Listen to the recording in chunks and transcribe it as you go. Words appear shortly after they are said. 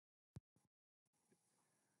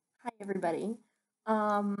Hi everybody.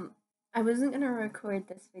 I wasn't gonna record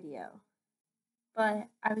this video, but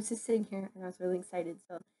I was just sitting here and I was really excited,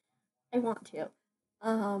 so I want to.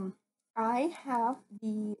 Um, I have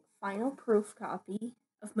the final proof copy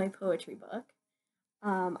of my poetry book.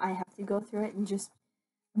 I have to go through it and just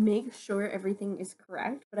make sure everything is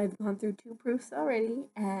correct, but I've gone through two proofs already,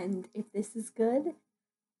 and if this is good,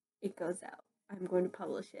 it goes out. I'm going to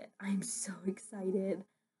publish it. I'm so excited.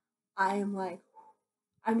 I am like,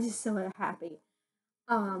 I'm just so happy.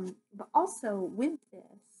 But also with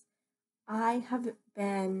this, I have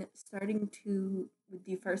been starting to, with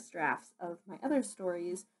the first drafts of my other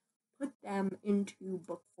stories, put them into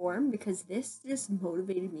book form because this just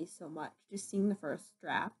motivated me so much. Just seeing the first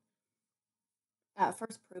draft,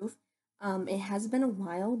 first proof. It has been a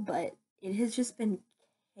while, but it has just been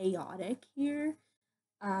chaotic here.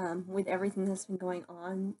 With everything that's been going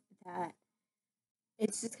on, that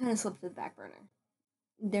it's just kind of slipped to the back burner.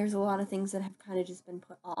 There's a lot of things that have kind of just been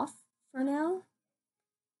put off for now,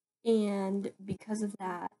 and because of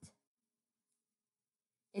that,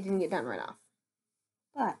 it didn't get done right off.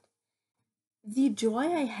 But the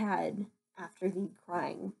joy I had after the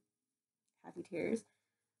crying happy tears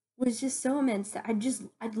was just so immense that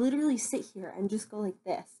I'd literally sit here and just go like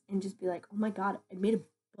this and just be like, oh my god, I made a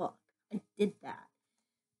book. I did that.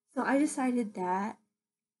 So I decided that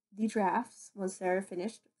the drafts, once they're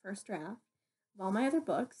finished, first draft of all my other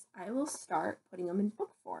books, I will start putting them in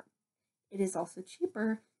book form. It is also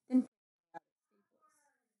cheaper than.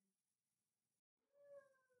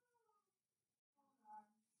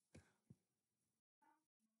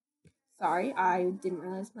 Sorry, I didn't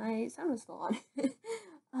realize my sound was still on.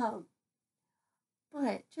 um,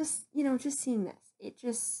 but just just seeing this, it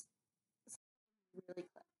just really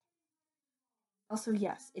clicked. Also,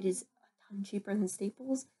 yes, it is a ton cheaper than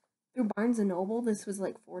Staples. Through Barnes and Noble, this was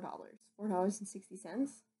like $4.60.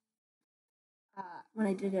 When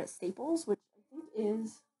I did it at Staples, which I think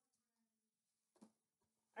is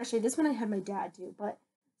actually this one I had my dad do, but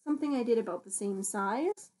something I did about the same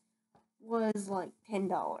size was like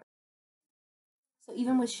 $10. So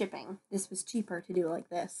even with shipping, this was cheaper to do like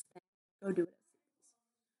this than go do it at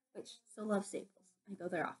Staples, which still love Staples. I go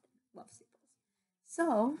there often. Love Staples.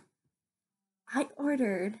 So I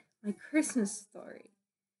ordered my Christmas story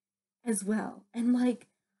as well, and like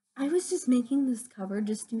I was just making this cover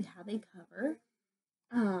just to have a cover.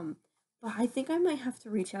 Um, but I think I might have to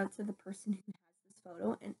reach out to the person who has this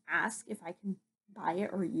photo and ask if I can buy it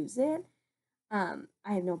or use it. I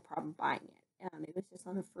have no problem buying it. It was just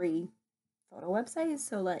on a free photo website,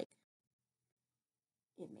 so like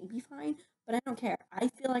it may be fine, but I don't care. I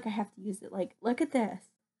feel like I have to use it. Like, look at this.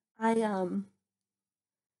 I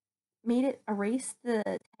made it erase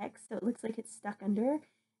the text so it looks like it's stuck under,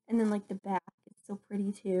 and then like the back is so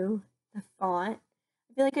pretty too. The font.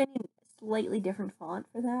 I feel like I need a slightly different font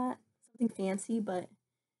for that. Something fancy, but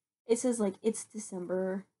it says like it's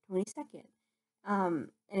December 22nd. And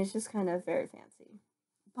it's just kind of very fancy.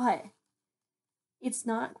 But it's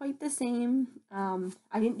not quite the same.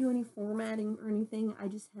 I didn't do any formatting or anything. I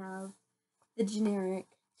just have the generic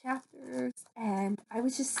chapters, and I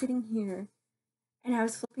was just sitting here and I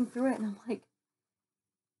was flipping through it, and I'm like,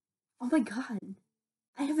 oh my god,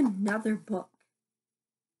 I have another book.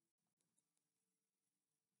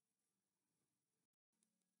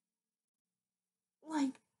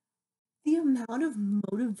 Like, the amount of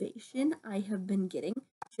motivation I have been getting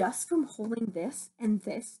just from holding this and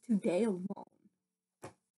this today alone.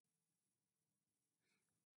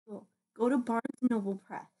 Well, go to Barnes and Noble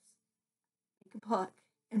Press, make a book,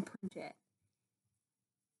 and print it.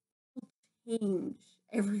 It'll change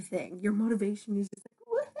everything. Your motivation is just like,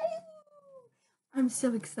 woohoo! I'm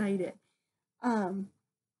so excited. Um,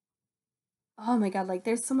 oh my god, like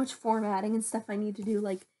there's so much formatting and stuff I need to do.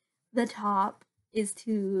 Like the top is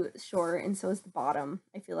too short and so is the bottom.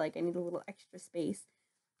 I feel like I need a little extra space.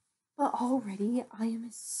 But already I am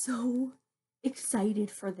so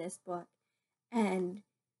excited for this book, and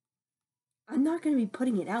I'm not going to be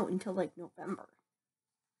putting it out until like November.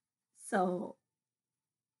 So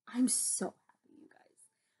I'm so happy, you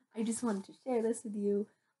guys. I just wanted to share this with you,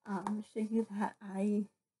 show you that I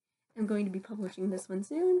am going to be publishing this one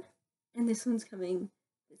soon, and this one's coming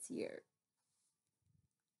this year.